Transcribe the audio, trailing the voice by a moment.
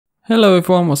Hello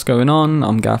everyone, what's going on?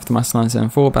 I'm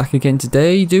GafTheMaster974 back again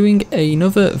today doing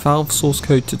another Valve source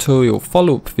code tutorial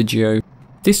follow-up video.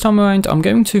 This time around I'm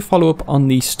going to follow up on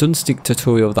the stun stick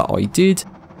tutorial that I did.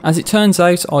 As it turns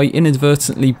out, I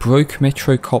inadvertently broke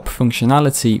Metrocop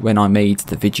functionality when I made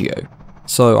the video.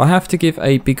 So I have to give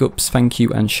a big ups, thank you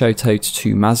and shout out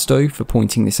to Mazdo for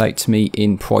pointing this out to me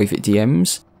in private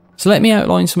DMs. So let me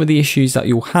outline some of the issues that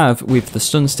you'll have with the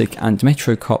stun stick and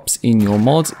Metrocops in your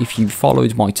mod if you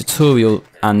followed my tutorial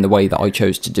and the way that I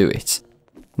chose to do it.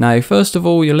 Now first of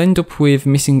all, you'll end up with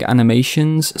missing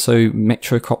animations, so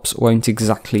Metrocops won't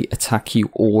exactly attack you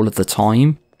all of the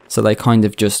time. So they kind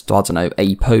of just, I don't know,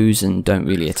 A-pose and don't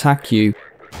really attack you.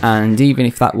 And even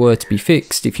if that were to be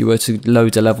fixed, if you were to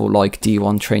load a level like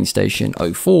D1 Train Station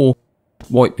 04,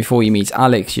 right before you meet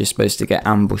Alex, you're supposed to get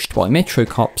ambushed by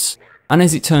Metrocops. And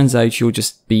as it turns out, you'll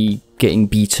just be getting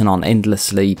beaten on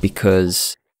endlessly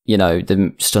because, you know,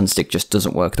 the stun stick just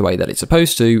doesn't work the way that it's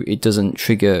supposed to. It doesn't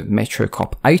trigger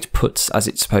Metrocop outputs as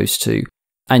it's supposed to.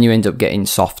 And you end up getting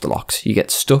soft locks. You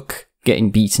get stuck,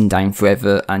 getting beaten down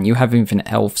forever, and you have infinite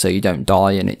health so you don't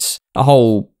die, and it's a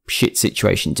whole shit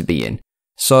situation to be in.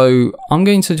 So I'm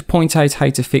going to point out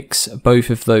how to fix both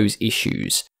of those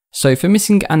issues. So for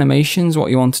missing animations,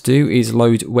 what you want to do is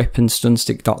load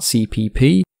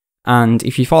weaponstunstick.cpp. And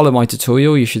if you follow my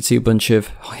tutorial, you should see a bunch of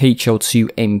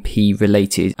HL2 MP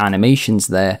related animations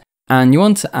there. And you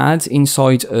want to add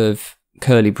inside of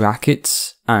curly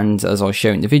brackets, and as I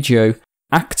show in the video,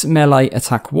 act melee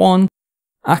attack 1,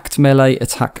 act melee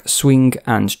attack swing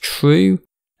and true.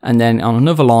 And then on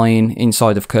another line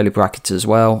inside of curly brackets as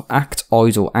well, act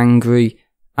idle angry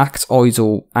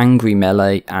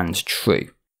melee and true.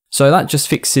 So that just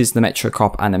fixes the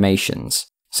Metrocop animations.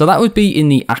 So that would be in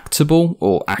the actable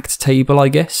or act table, I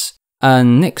guess.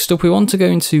 And next up we want to go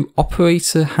into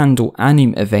operator handle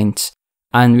anim event,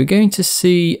 and we're going to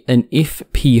see an if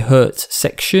p hurt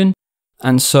section.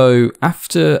 And so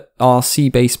after our c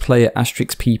base player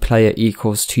asterisk p player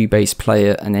equals 2 base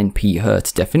player and then p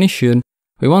hurt definition,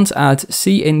 we want to add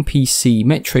cnpc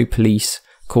metro police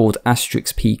called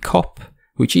asterisk p cop,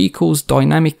 which equals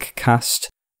dynamic cast.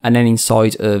 And then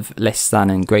inside of less than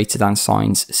and greater than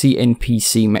signs,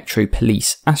 CNPC Metro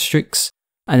Police asterisks,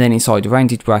 and then inside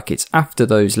rounded brackets after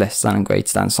those less than and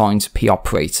greater than signs, P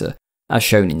operator, as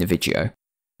shown in the video.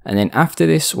 And then after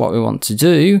this, what we want to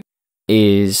do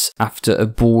is, after a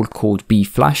bool called B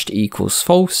flashed equals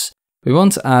false, we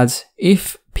want to add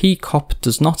if P cop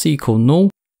does not equal null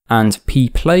and P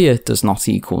player does not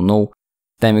equal null.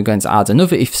 Then we're going to add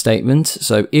another if statement,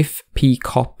 so if P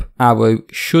cop arrow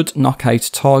should knock out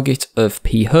target of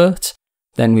P hurt,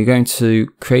 then we're going to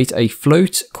create a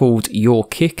float called your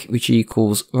kick, which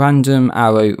equals random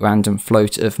arrow random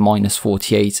float of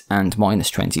 -48 and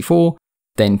 -24,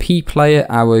 then P player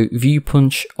arrow view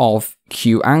punch of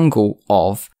Q angle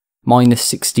of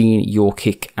 -16 your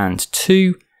kick and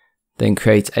 2, then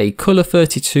create a color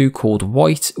 32 called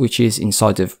white, which is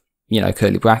inside of, you know,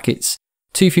 curly brackets,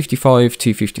 255,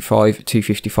 255,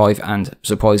 255 and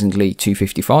surprisingly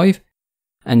 255,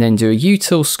 and then do a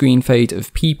util screen fade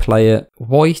of P player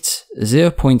white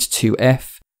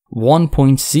 0.2f,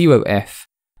 1.0f,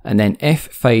 and then F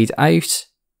fade out,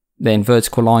 then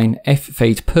vertical line F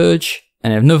fade purge,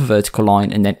 and another vertical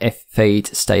line, and then F fade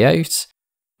stay out,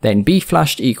 then B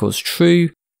flashed equals true,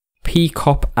 P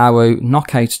cop arrow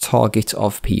knockout target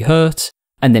of P hurt,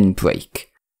 and then break.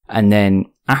 And then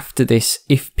after this,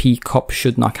 if P cop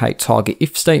should knock out target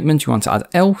if statement, you want to add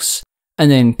else,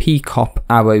 and then P cop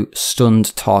arrow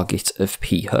stunned target of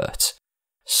P hurt.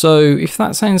 So if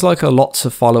that sounds like a lot to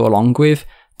follow along with,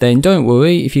 then don't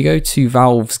worry. If you go to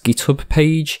Valve's GitHub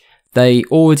page, they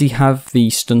already have the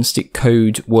stun stick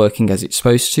code working as it's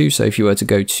supposed to. So if you were to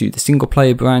go to the single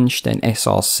player branch, then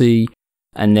SRC,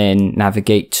 and then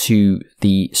navigate to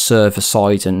the server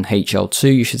side and HL2,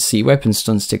 you should see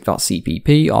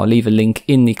weaponstunstick.cpp. I'll leave a link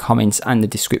in the comments and the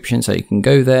description so you can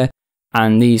go there.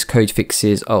 And these code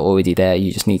fixes are already there.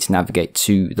 You just need to navigate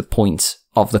to the point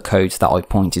of the code that I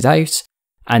pointed out.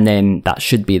 And then that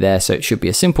should be there. So it should be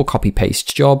a simple copy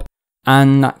paste job.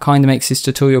 And that kind of makes this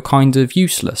tutorial kind of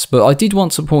useless. But I did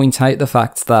want to point out the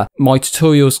fact that my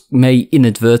tutorials may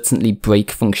inadvertently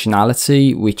break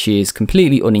functionality, which is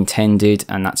completely unintended,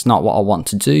 and that's not what I want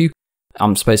to do.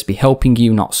 I'm supposed to be helping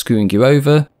you, not screwing you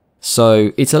over.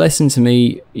 So it's a lesson to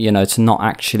me, you know, to not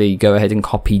actually go ahead and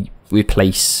copy,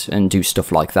 replace, and do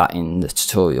stuff like that in the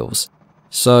tutorials.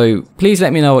 So please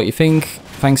let me know what you think.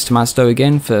 Thanks to Mazdo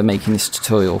again for making this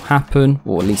tutorial happen,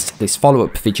 or at least this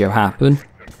follow-up video happen.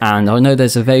 And I know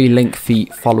there's a very lengthy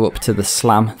follow-up to the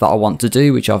slam that I want to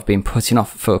do, which I've been putting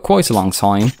off for quite a long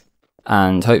time,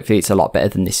 and hopefully it's a lot better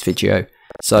than this video.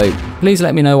 So please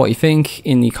let me know what you think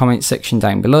in the comments section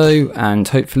down below, and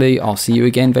hopefully I'll see you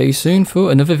again very soon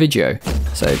for another video.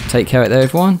 So take care out there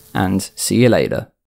everyone, and see you later.